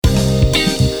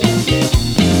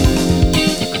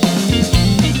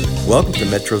Welcome to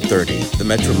Metro 30, the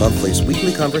Metro Monthly's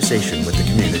weekly conversation with the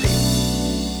community.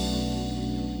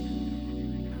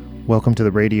 Welcome to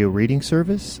the radio reading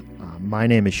service. My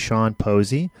name is Sean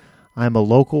Posey. I'm a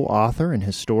local author and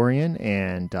historian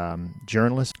and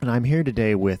journalist, and I'm here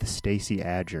today with Stacey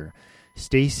Adger.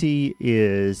 Stacey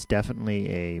is definitely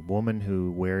a woman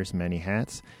who wears many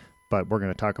hats, but we're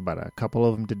going to talk about a couple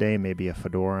of them today, maybe a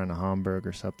fedora and a Homburg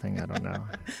or something. I don't know.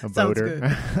 A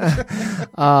boater.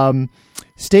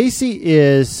 Stacey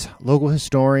is local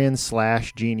historian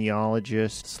 /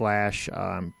 genealogist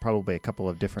 / probably a couple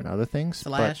of different other things. /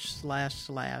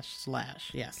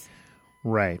 yes.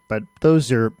 Right, but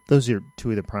those are two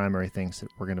of the primary things that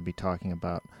we're going to be talking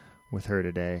about with her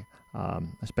today,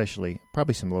 especially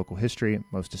probably some local history,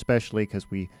 most especially because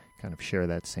we kind of share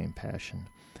that same passion.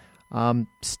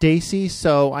 Stacey,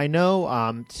 so I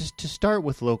know just to start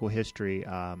with local history,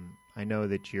 I know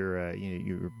that you're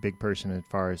a big person as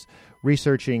far as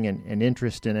researching and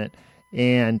interest in it,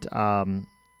 and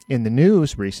in the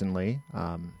news recently,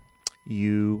 in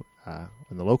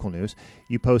the local news,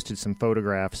 you posted some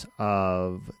photographs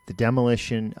of the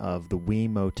demolition of the Wee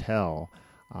Motel,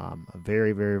 a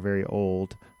very, very, very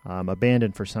old,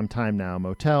 abandoned for some time now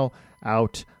motel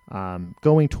out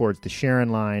going towards the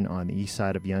Sharon line on the east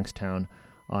side of Youngstown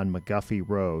on McGuffey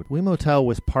Road. Wee Motel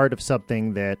was part of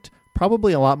something that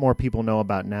probably a lot more people know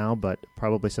about now, but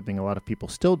probably something a lot of people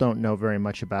still don't know very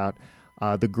much about.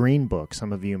 The Green Book.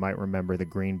 Some of you might remember the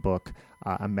Green Book,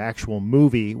 an actual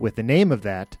movie with the name of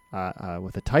that,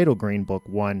 with the title Green Book,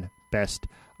 won Best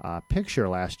Picture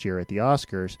last year at the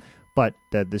Oscars. But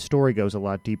the story goes a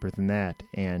lot deeper than that.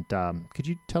 And could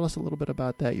you tell us a little bit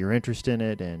about that, your interest in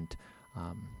it, and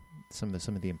some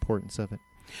of the importance of it?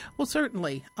 Well,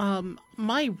 certainly.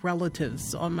 My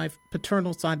relatives on my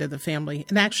paternal side of the family,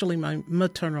 and actually my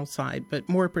maternal side, but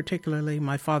more particularly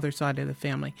my father's side of the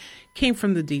family, came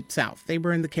from the Deep South. They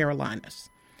were in the Carolinas.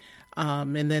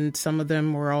 And then some of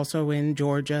them were also in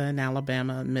Georgia and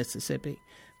Alabama and Mississippi,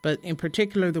 but in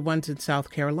particular the ones in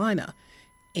South Carolina.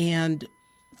 And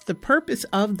the purpose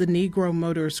of the Negro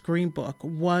Motorist Green Book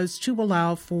was to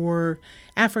allow for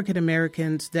African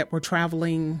Americans that were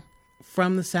traveling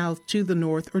from the South to the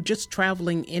North or just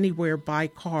traveling anywhere by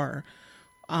car,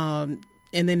 and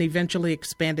then eventually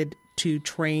expanded to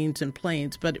trains and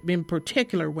planes. But in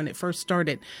particular, when it first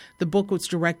started, the book was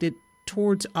directed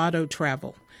towards auto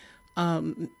travel.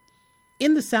 In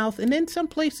the South and in some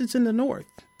places in the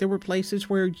North, there were places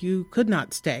where you could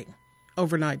not stay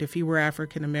overnight if you were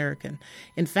African American.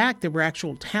 In fact, there were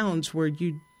actual towns where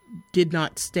you did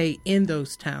not stay in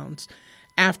those towns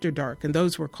after dark, and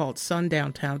those were called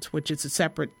sundown towns, which is a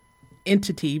separate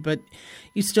entity, but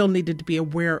you still needed to be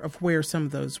aware of where some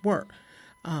of those were.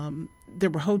 There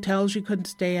were hotels you couldn't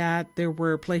stay at. There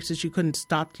were places you couldn't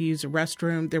stop to use a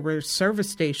restroom. There were service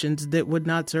stations that would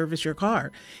not service your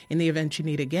car in the event you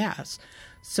needed gas.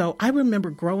 So I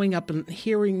remember growing up and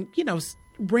hearing,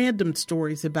 random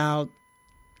stories about,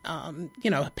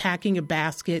 packing a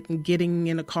basket and getting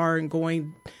in a car and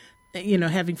going,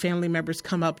 having family members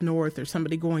come up north or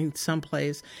somebody going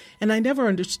someplace. And I never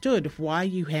understood why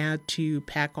you had to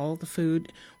pack all the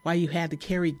food, why you had to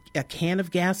carry a can of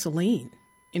gasoline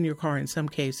in your car in some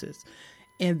cases.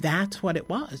 And that's what it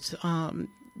was.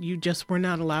 You just were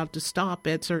not allowed to stop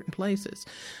at certain places.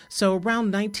 So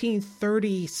around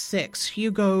 1936,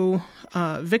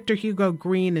 Victor Hugo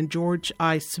Green and George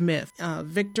I. Smith.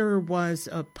 Victor was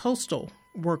a postal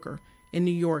worker in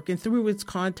New York, and through his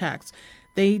contacts,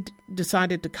 they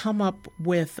decided to come up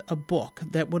with a book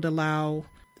that would allow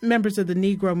members of the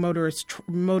Negro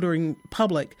motoring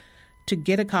public to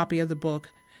get a copy of the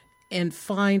book and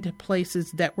find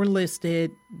places that were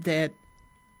listed that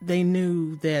they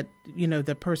knew that,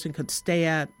 the person could stay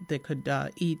at, they could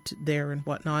eat there and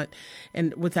whatnot,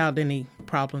 and without any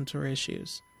problems or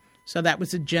issues. So that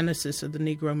was the genesis of the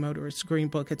Negro Motorist Green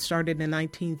Book. It started in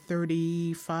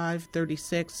 1935,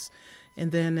 36,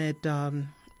 and then it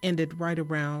ended right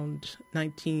around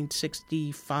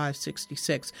 1965,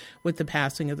 66 with the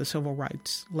passing of the Civil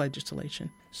Rights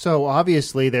legislation. So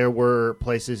obviously there were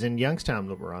places in Youngstown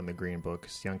that were on the Green Book,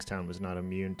 because Youngstown was not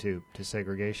immune to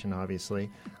segregation, obviously.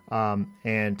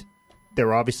 And there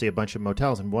were obviously a bunch of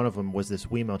motels, and one of them was this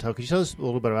Wee Motel. Could you tell us a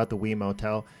little bit about the Wee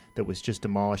Motel that was just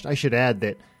demolished? I should add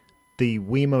that the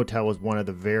Wee Motel was one of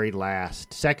the very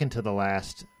last, second to the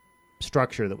last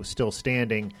structure that was still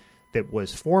standing that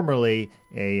was formerly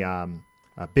a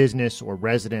business or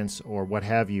residence or what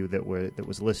have you that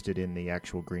was listed in the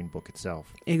actual Green Book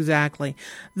itself. Exactly.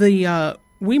 The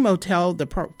Wee Motel, the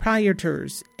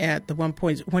proprietors at the one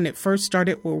point when it first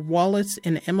started were Wallace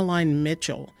and Emmeline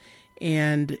Mitchell.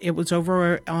 and it was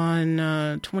over on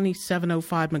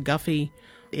 2705 McGuffey.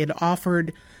 It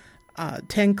offered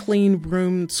 10 clean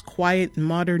rooms, quiet and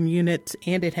modern units,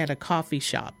 and it had a coffee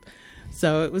shop.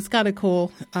 So it was kind of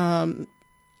cool. And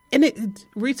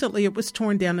recently it was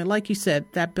torn down. And like you said,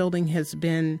 that building has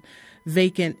been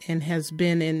vacant and has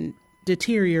been in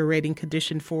deteriorating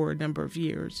condition for a number of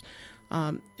years.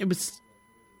 It was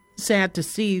sad to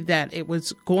see that it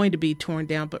was going to be torn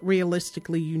down, but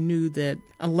realistically you knew that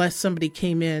unless somebody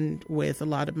came in with a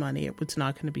lot of money, it was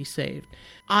not going to be saved.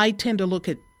 I tend to look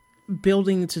at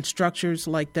buildings and structures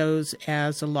like those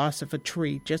as a loss of a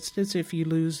tree. Just as if you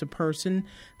lose a person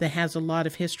that has a lot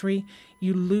of history,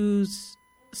 you lose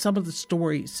some of the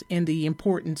stories and the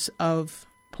importance of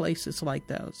places like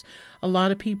those. A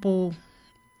lot of people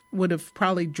would have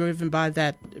probably driven by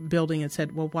that building and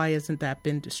said, well, why hasn't that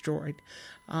been destroyed?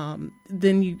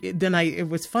 It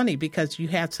was funny because you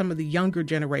had some of the younger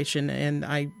generation, and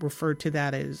I refer to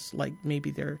that as like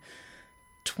maybe their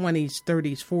 20s,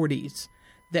 30s, 40s,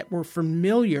 that were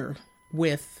familiar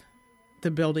with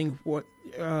the building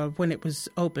when it was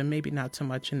open, maybe not so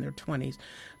much in their 20s.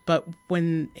 But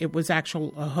when it was a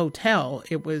hotel,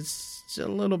 it was a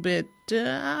little bit,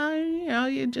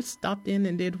 you just stopped in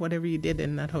and did whatever you did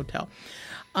in that hotel.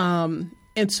 And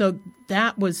so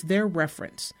that was their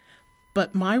reference.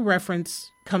 But my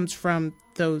reference comes from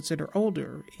those that are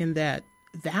older, in that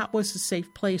was a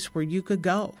safe place where you could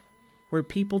go, where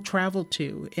people traveled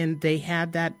to, and they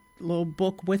had that little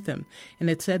book with them. And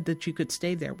it said that you could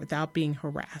stay there without being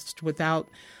harassed, without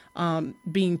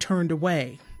being turned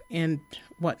away and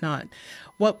whatnot.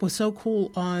 What was so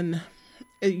cool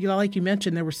like you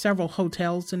mentioned, there were several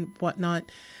hotels and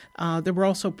whatnot. There were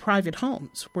also private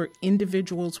homes where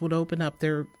individuals would open up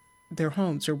their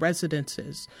homes or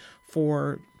residences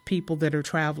for people that are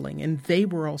traveling. And they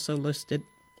were also listed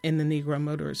in the Negro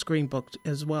Motorist Green Book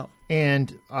as well.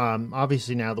 And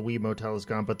obviously now the Weed Motel is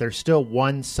gone, but there's still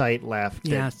one site left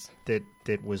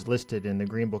that was listed in the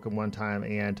Green Book at one time,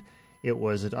 and it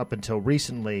was up until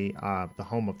recently the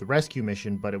home of the rescue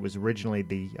mission, but it was originally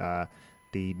the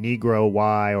Negro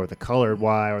Y or the Colored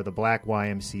Y or the Black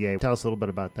YMCA. Tell us a little bit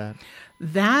about that.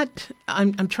 That,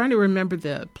 I'm trying to remember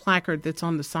the placard that's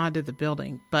on the side of the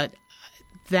building, but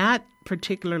that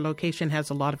particular location has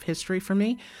a lot of history for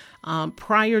me.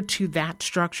 Prior to that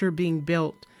structure being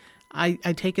built, I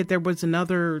take it there was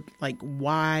another like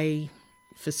Y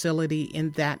facility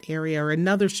in that area, or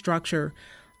another structure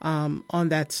on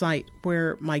that site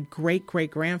where my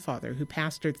great-great-grandfather, who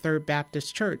pastored Third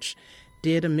Baptist Church,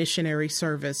 did a missionary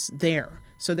service there.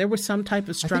 So there was some type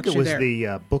of structure there. I think it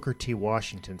was the Booker T.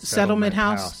 Washington Settlement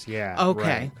House? Yeah. Okay.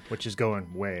 Right, which is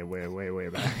going way, way, way, way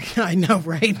back. I know,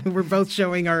 right? We're both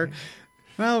showing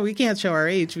well, we can't show our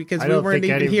age because we weren't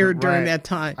even here during that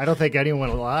time. I don't think anyone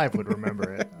alive would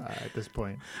remember it at this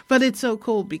point. But it's so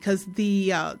cool because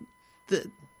the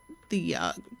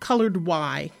Colored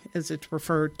Y, as it's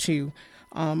referred to,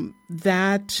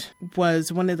 that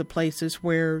was one of the places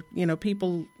where,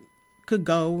 people could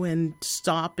go and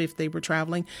stop if they were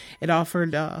traveling. It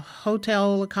offered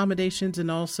hotel accommodations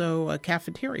and also a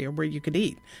cafeteria where you could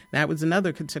eat. That was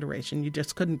another consideration. You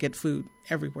just couldn't get food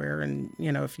everywhere. And,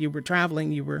 if you were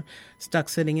traveling, you were stuck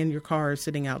sitting in your car or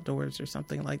sitting outdoors or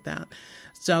something like that.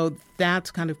 So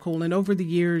that's kind of cool. And over the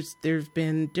years, there's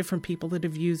been different people that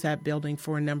have used that building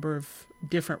for a number of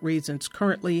different reasons.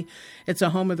 Currently, it's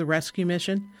a home of the rescue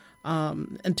mission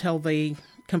until they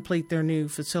complete their new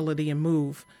facility and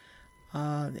move.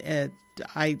 I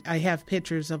have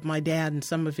pictures of my dad and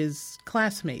some of his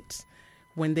classmates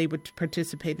when they would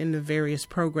participate in the various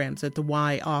programs that the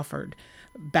Y offered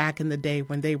back in the day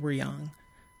when they were young.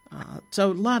 So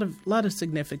a lot of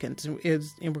significance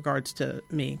is in regards to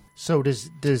me. So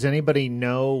does anybody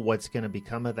know what's going to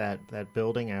become of that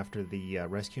building after the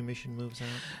rescue mission moves out?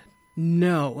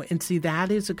 No, and see,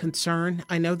 that is a concern.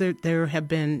 I know that there have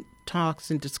been talks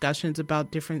and discussions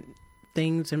about different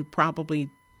things and probably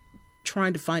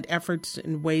trying to find efforts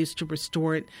and ways to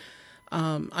restore it.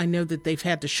 I know that they've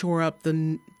had to shore up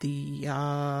the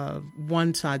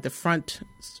one side, the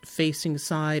front-facing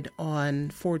side on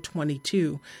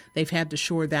 422. They've had to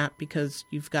shore that because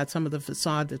you've got some of the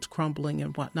facade that's crumbling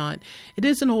and whatnot. It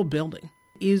is an old building.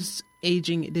 It is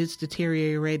aging, it is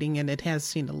deteriorating, and it has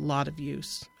seen a lot of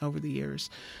use over the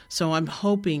years. So I'm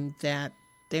hoping that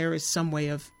there is some way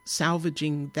of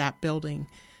salvaging that building.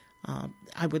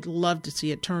 I would love to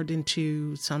see it turned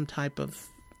into some type of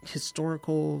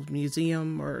historical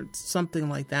museum or something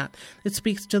like that. It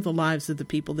speaks to the lives of the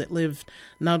people that lived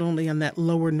not only on that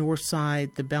lower north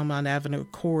side, the Belmont Avenue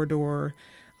corridor,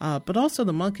 but also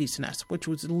the Monkey's Nest, which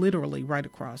was literally right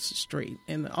across the street,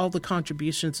 and all the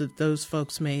contributions that those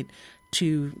folks made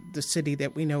to the city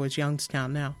that we know as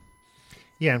Youngstown now.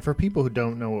 Yeah, and for people who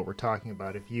don't know what we're talking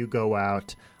about, if you go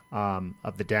out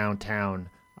of the downtown,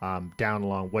 down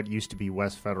along what used to be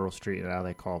West Federal Street, now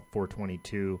they call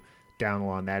 422, down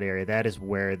along that area, that is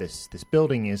where this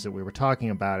building is that we were talking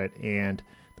about it. And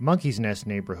the Monkey's Nest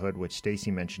neighborhood, which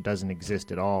Stacey mentioned, doesn't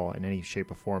exist at all in any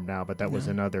shape or form now, but that was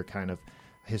another kind of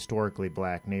historically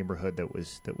black neighborhood that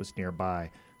was nearby.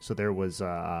 So there was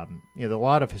a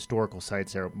lot of historical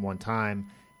sites there at one time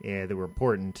that were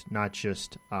important, not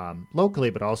just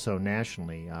locally, but also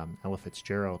nationally. Ella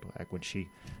Fitzgerald, back when she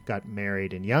got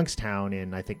married in Youngstown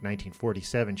in, I think,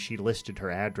 1947, she listed her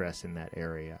address in that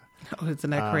area. Oh, isn't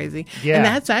that crazy? Yeah. And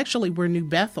that's actually where New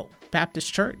Bethel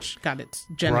Baptist Church got its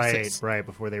genesis. Right,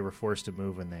 before they were forced to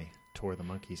move and they tore the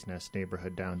Monkey's Nest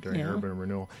neighborhood down during urban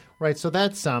renewal. Right, so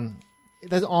that's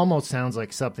that almost sounds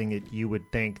like something that you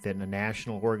would think that a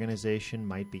national organization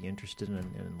might be interested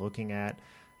in looking at.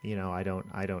 I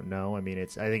don't know. I mean, I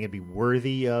think it'd be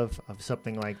worthy of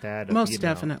something like that. Most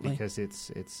definitely, because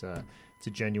it's a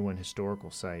genuine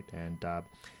historical site, and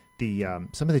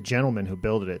some of the gentlemen who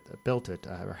built it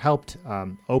or helped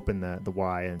open the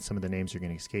Y, and some of the names are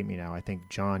going to escape me now. I think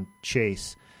John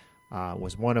Chase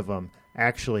was one of them.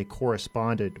 Actually,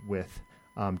 corresponded with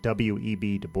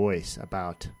W.E.B. Du Bois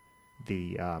about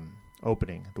the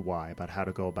opening the Y, about how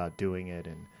to go about doing it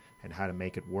and how to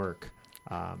make it work.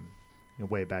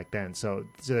 Way back then. So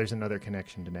there's another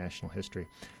connection to national history.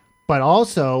 But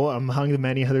also, among the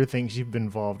many other things you've been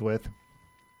involved with,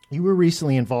 you were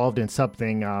recently involved in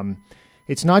something,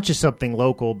 it's not just something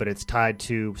local, but it's tied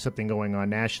to something going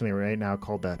on nationally right now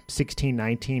called the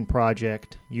 1619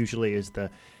 Project, usually is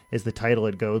the title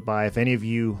it goes by. If any of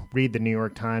you read the New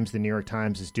York Times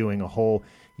is doing a whole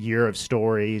year of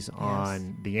stories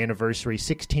on the anniversary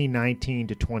 1619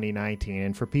 to 2019.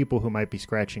 And for people who might be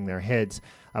scratching their heads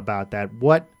about that,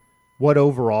 what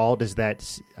overall does that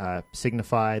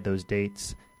signify, those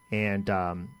dates? And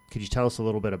could you tell us a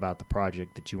little bit about the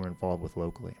project that you were involved with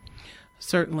locally?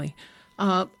 Certainly.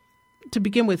 To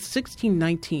begin with,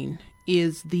 1619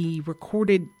 is the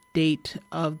recorded date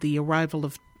of the arrival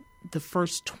of the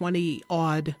first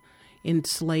 20-odd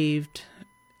enslaved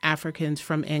Africans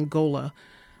from Angola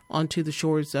onto the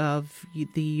shores of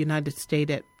the United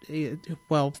States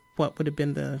what would have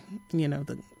been the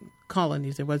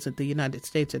colonies. It wasn't the United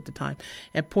States at the time,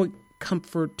 at Point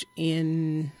Comfort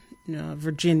in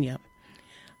Virginia.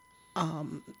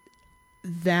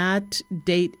 That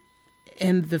date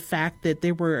and the fact that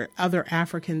there were other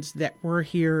Africans that were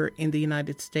here in the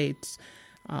United States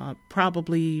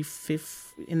probably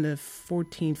in the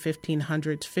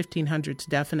 1500s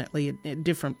definitely in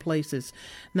different places,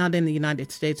 not in the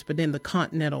United States, but in the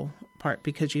continental part,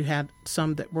 because you had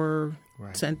some that were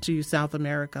sent to South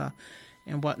America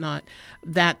and whatnot.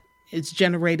 That is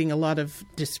generating a lot of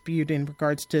dispute in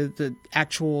regards to the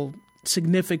actual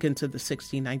significance of the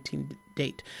 1619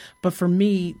 date. But for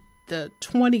me, the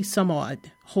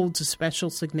 20-some-odd holds a special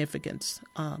significance.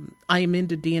 I am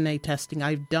into DNA testing.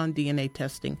 I've done DNA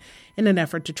testing in an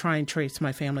effort to try and trace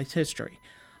my family's history.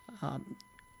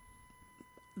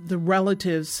 The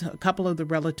relatives, a couple of the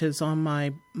relatives on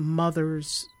my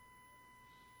mother's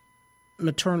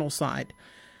maternal side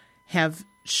have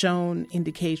shown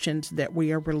indications that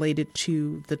we are related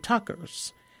to the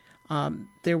Tuckers.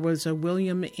 There was a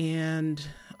William and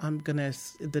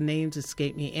the names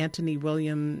escape me, Anthony,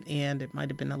 William, and it might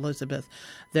have been Elizabeth,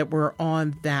 that were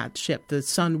on that ship. The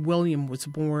son William was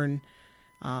born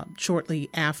shortly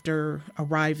after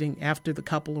the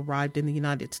couple arrived in the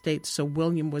United States. So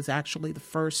William was actually the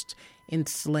first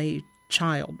enslaved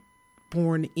child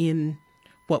born in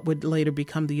what would later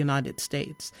become the United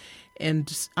States.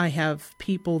 And I have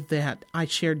people that I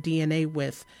share DNA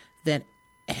with that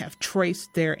have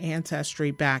traced their ancestry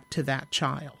back to that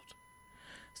child.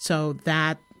 So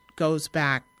that goes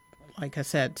back, like I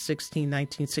said,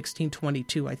 1619,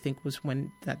 1622, I think was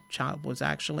when that child was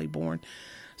actually born.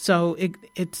 So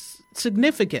it's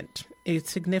significant.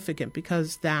 It's significant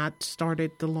because that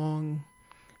started the long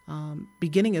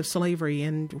beginning of slavery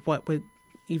in what would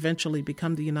eventually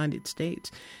become the United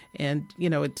States. And,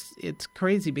 it's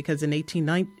crazy because in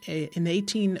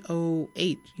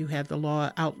 1808, you had the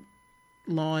law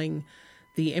outlawing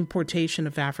the importation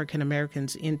of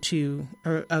Africans into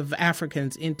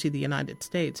the United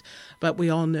States. But we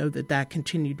all know that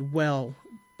continued well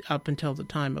up until the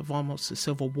time of almost the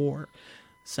Civil War.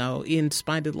 So in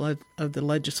spite of the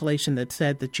legislation that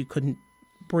said that you couldn't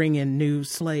bring in new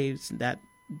slaves, that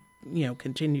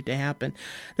continue to happen.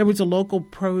 There was a local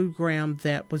program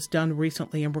that was done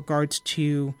recently in regards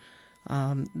to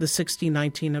the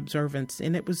 1619 observance,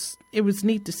 and it was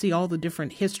neat to see all the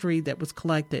different history that was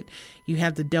collected. You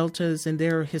have the Deltas and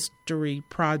their history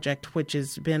project, which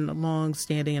has been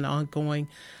long-standing and ongoing.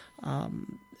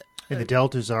 And the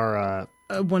Deltas are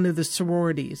one of the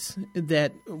sororities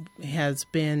that has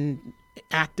been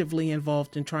actively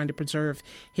involved in trying to preserve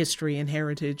history and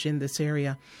heritage in this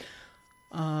area.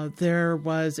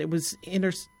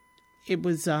 It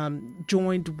was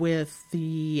joined with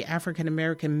the African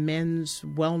American Men's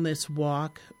Wellness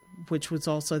Walk, which was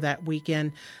also that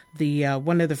weekend. The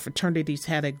one of the fraternities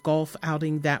had a golf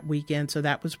outing that weekend, so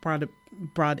that was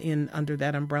brought in under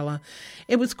that umbrella.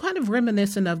 It was kind of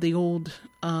reminiscent of the old.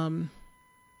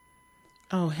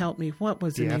 Help me! What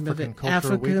was the name of it?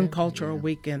 African Cultural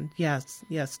Weekend. Yes,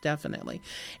 definitely.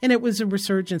 And it was a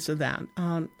resurgence of that.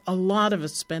 A lot of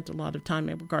us spent a lot of time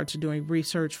in regards to doing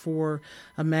research for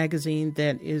a magazine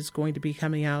that is going to be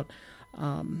coming out,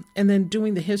 and then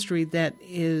doing the history that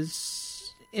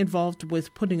is involved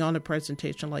with putting on a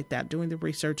presentation like that, doing the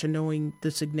research and knowing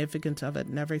the significance of it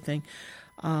and everything.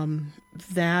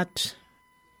 That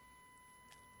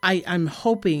I'm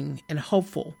hoping and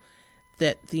hopeful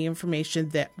that the information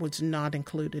that was not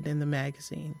included in the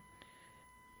magazine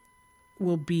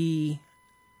will be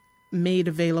made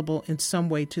available in some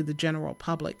way to the general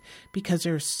public, because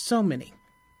there are so many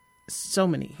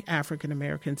African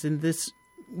Americans in this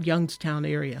Youngstown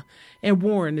area and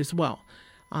Warren as well,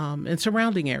 and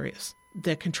surrounding areas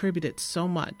that contributed so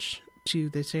much to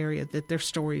this area that their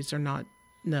stories are not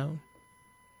known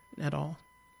at all.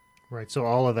 Right. So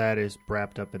all of that is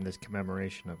wrapped up in this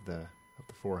commemoration of the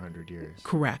 400 years.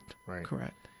 Correct. Right.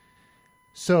 Correct.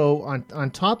 So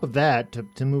on top of that,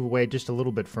 to move away just a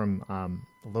little bit from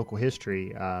local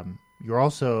history, you're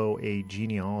also a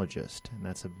genealogist, and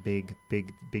that's a big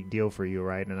deal for you,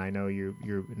 right? And I know you're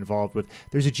involved with.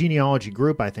 There's a genealogy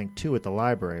group, I think, too, at the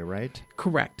library, right?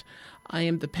 Correct. I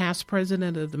am the past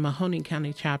president of the Mahoning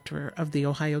County chapter of the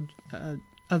Ohio.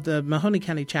 Of the Mahoning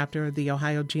County chapter of the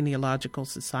Ohio Genealogical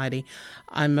Society.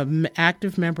 I'm an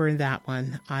active member in that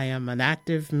one. I am an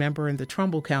active member in the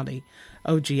Trumbull County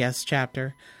OGS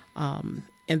chapter. And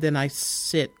then I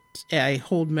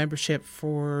hold membership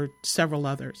for several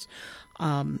others.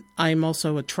 I'm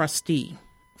also a trustee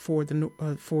for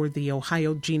the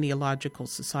Ohio Genealogical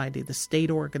Society, the state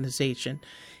organization.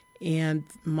 And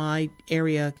my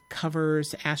area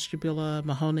covers Ashtabula,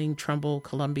 Mahoning, Trumbull,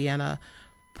 Columbiana,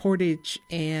 Portage,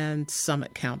 and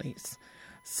Summit counties.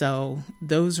 So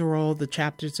those are all the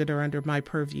chapters that are under my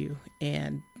purview.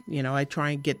 And, I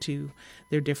try and get to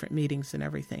their different meetings and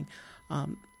everything.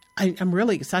 I'm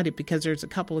really excited because there's a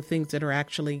couple of things that are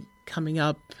actually coming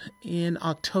up in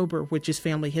October, which is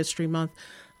Family History Month.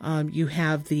 You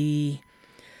have the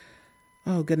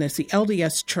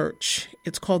LDS Church.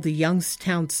 It's called the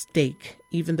Youngstown Stake,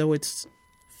 even though it's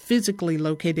physically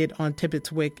located on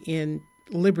Tibbetts Wick in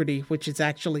Liberty, which is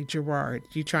actually Girard.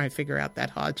 You try and figure out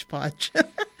that hodgepodge.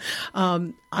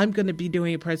 I'm going to be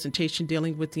doing a presentation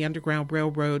dealing with the Underground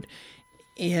Railroad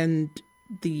and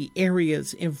the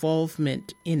area's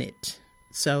involvement in it.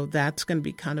 So that's going to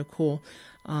be kind of cool.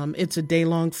 It's a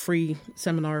day-long free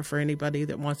seminar for anybody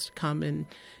that wants to come and,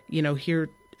 hear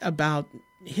about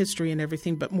history and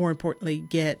everything, but more importantly,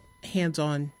 get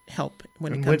hands-on help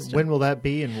when it comes to... When will that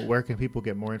be, and where can people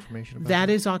get more information about that?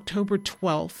 That is October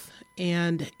 12th,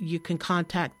 and you can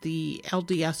contact the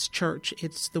LDS Church.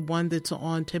 It's the one that's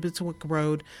on Tibbetts Wick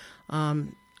Road.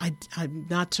 I'm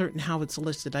not certain how it's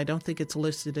listed. I don't think it's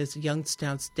listed as a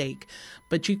Youngstown Stake,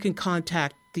 but you can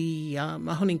contact the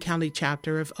Mahoning County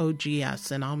chapter of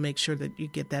OGS, and I'll make sure that you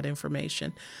get that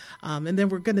information. And then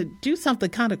we're going to do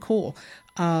something kind of cool.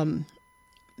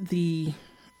 The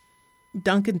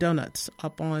Dunkin' Donuts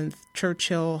up on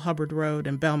Churchill, Hubbard Road,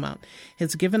 and Belmont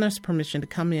has given us permission to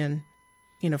come in,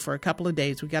 for a couple of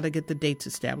days. We got to get the dates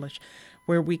established,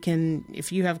 where we can,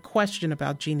 if you have a question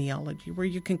about genealogy, where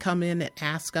you can come in and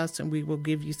ask us, and we will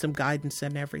give you some guidance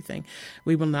and everything.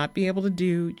 We will not be able to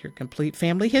do your complete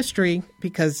family history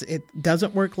because it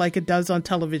doesn't work like it does on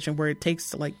television, where it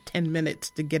takes like 10 minutes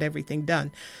to get everything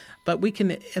done. But we can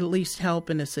at least help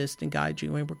and assist and guide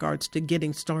you in regards to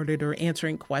getting started or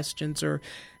answering questions or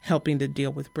helping to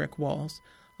deal with brick walls.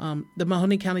 The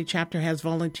Mahoning County chapter has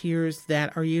volunteers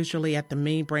that are usually at the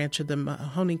main branch of the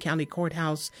Mahoning County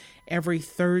Courthouse every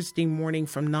Thursday morning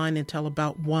from 9 until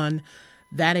about 1.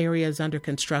 That area is under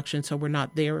construction, so we're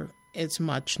not there as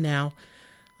much now.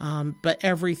 But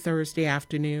every Thursday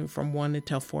afternoon from 1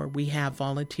 until 4, we have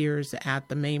volunteers at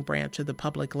the main branch of the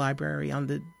public library on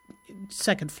the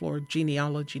second floor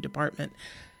genealogy department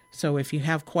So if you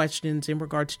have questions in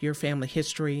regards to your family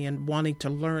history and wanting to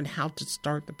learn how to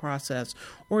start the process,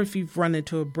 or if you've run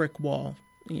into a brick wall,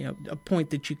 a point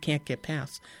that you can't get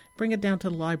past, bring it down to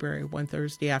the library one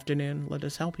Thursday afternoon. Let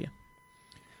us help you.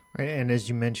 Right, and as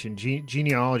you mentioned,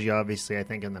 genealogy, obviously, I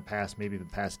think in the past, maybe the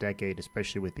past decade,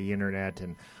 especially with the internet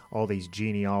and all these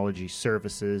genealogy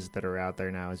services that are out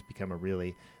there now, has become a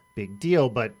really big deal.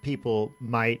 But people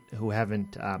who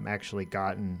haven't actually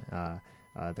gotten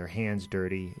their hands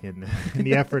dirty in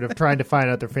the effort of trying to find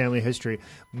out their family history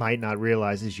might not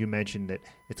realize, as you mentioned, that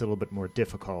it's a little bit more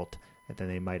difficult than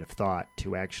they might have thought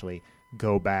to actually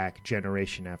go back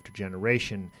generation after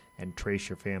generation and trace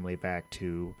your family back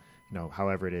to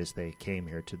however it is they came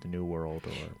here to the New World.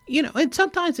 And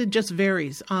sometimes it just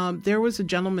varies. There was a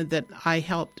gentleman that I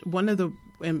helped, one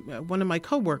of my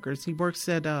coworkers, he works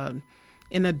at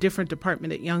in a different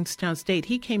department at Youngstown State.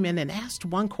 He came in and asked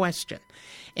one question.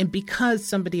 And because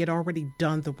somebody had already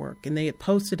done the work and they had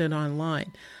posted it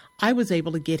online, I was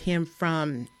able to get him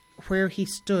from where he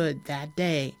stood that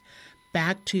day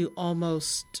back to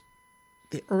almost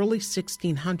the early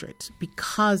 1600s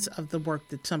because of the work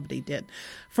that somebody did.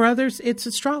 For others, it's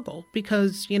a struggle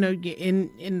because,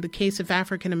 in the case of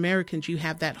African Americans, you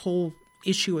have that whole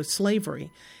issue of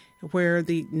slavery where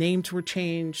the names were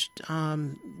changed.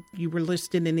 You were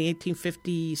listed in the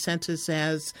 1850 census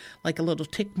as like a little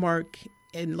tick mark.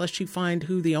 Unless you find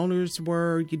who the owners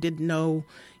were, you didn't know,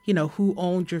 who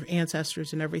owned your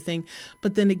ancestors and everything.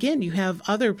 But then again, you have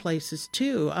other places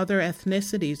too, other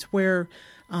ethnicities where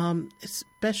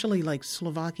especially like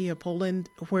Slovakia, Poland,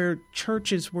 where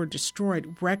churches were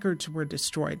destroyed, records were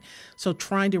destroyed. So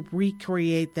trying to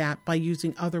recreate that by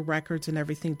using other records and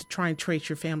everything to try and trace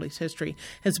your family's history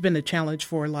has been a challenge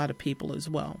for a lot of people as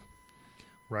well.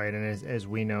 Right, and as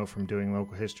we know from doing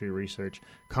local history research,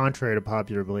 contrary to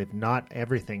popular belief, not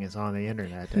everything is on the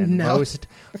internet. And most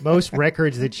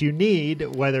records that you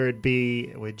need, whether it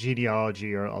be with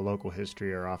genealogy or a local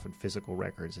history, are often physical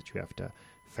records that you have to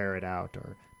ferret out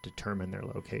or determine their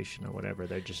location or whatever.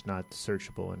 They're just not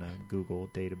searchable in a Google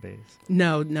database.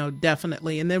 No,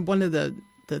 definitely. And then one of the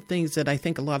things that I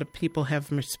think a lot of people have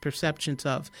misperceptions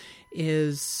of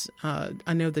is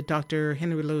I know that Dr.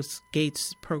 Henry Louis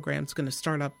Gates' program is going to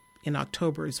start up in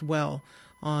October as well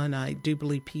on, I do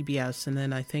believe, PBS. And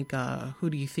then I think Who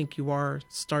Do You Think You Are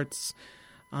starts,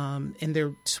 and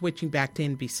they're switching back to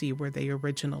NBC where they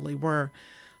originally were.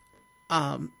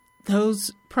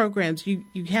 Those programs, you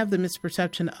have the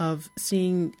misperception of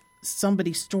seeing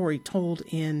somebody's story told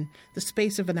in the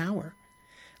space of an hour.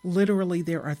 Literally,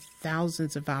 there are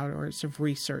thousands of hours of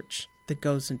research that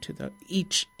goes into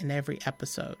each and every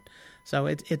episode. So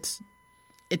it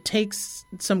takes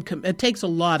a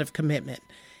lot of commitment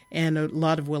and a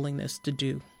lot of willingness to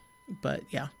do. But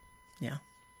yeah.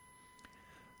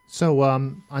 So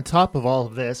on top of all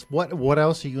of this, what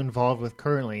else are you involved with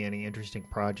currently? Any interesting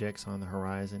projects on the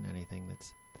horizon? Anything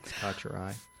that's caught your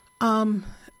eye?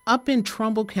 Up in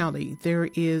Trumbull County, there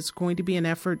is going to be an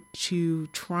effort to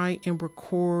try and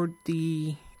record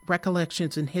the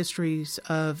recollections and histories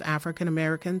of African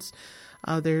Americans.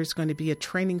 There's going to be a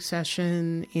training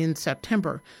session in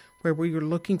September where we are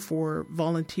looking for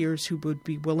volunteers who would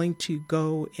be willing to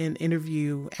go and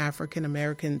interview African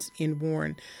Americans in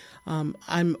Warren.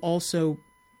 I'm also,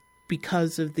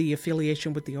 because of the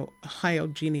affiliation with the Ohio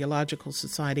Genealogical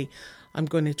Society, I'm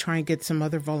going to try and get some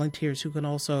other volunteers who can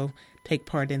also take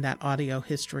part in that audio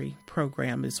history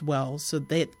program as well so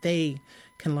that they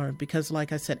can learn. Because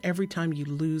like I said, every time you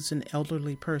lose an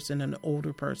elderly person, an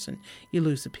older person, you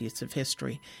lose a piece of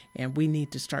history. And we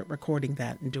need to start recording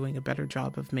that and doing a better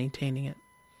job of maintaining it.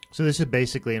 So this is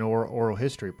basically an oral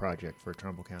history project for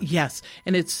Trumbull County. Yes,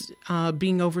 and it's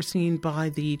being overseen by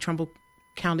the Trumbull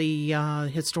County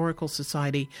Historical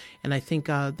Society, and I think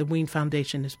the Wien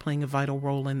Foundation is playing a vital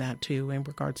role in that too in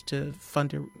regards to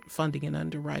funding and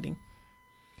underwriting.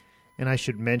 And I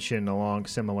should mention along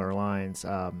similar lines,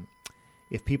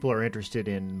 if people are interested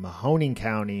in Mahoning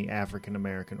County African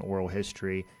American oral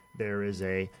history, there is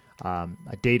a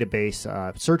database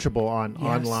searchable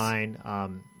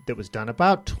online that was done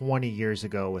about 20 years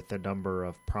ago with a number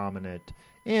of prominent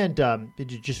and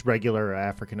just regular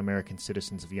African American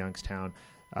citizens of Youngstown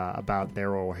about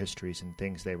their oral histories and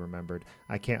things they remembered.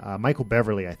 Michael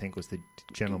Beverly, I think, was the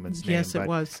gentleman's name. Yes, it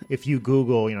was. If you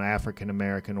Google, African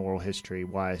American oral history,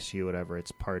 YSU, whatever,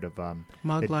 it's part of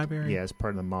MOG Library. Yeah, it's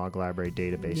part of the MOG Library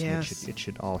database. Yes. And it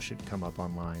should come up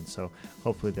online. So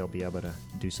hopefully they'll be able to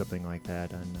do something like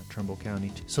that in Trumbull County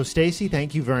too. So Stacey,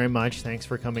 thank you very much. Thanks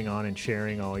for coming on and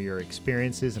sharing all your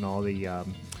experiences and all the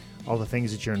all the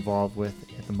things that you're involved with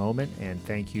at the moment. And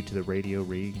thank you to the radio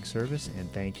reading service,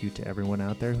 and thank you to everyone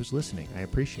out there who's listening. I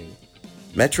appreciate it.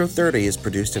 Metro 30 is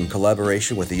produced in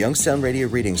collaboration with the Youngstown Radio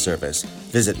Reading Service.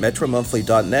 Visit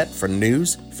metromonthly.net for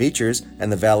news, features, and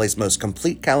the Valley's most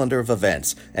complete calendar of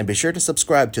events. And be sure to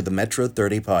subscribe to the Metro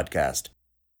 30 podcast.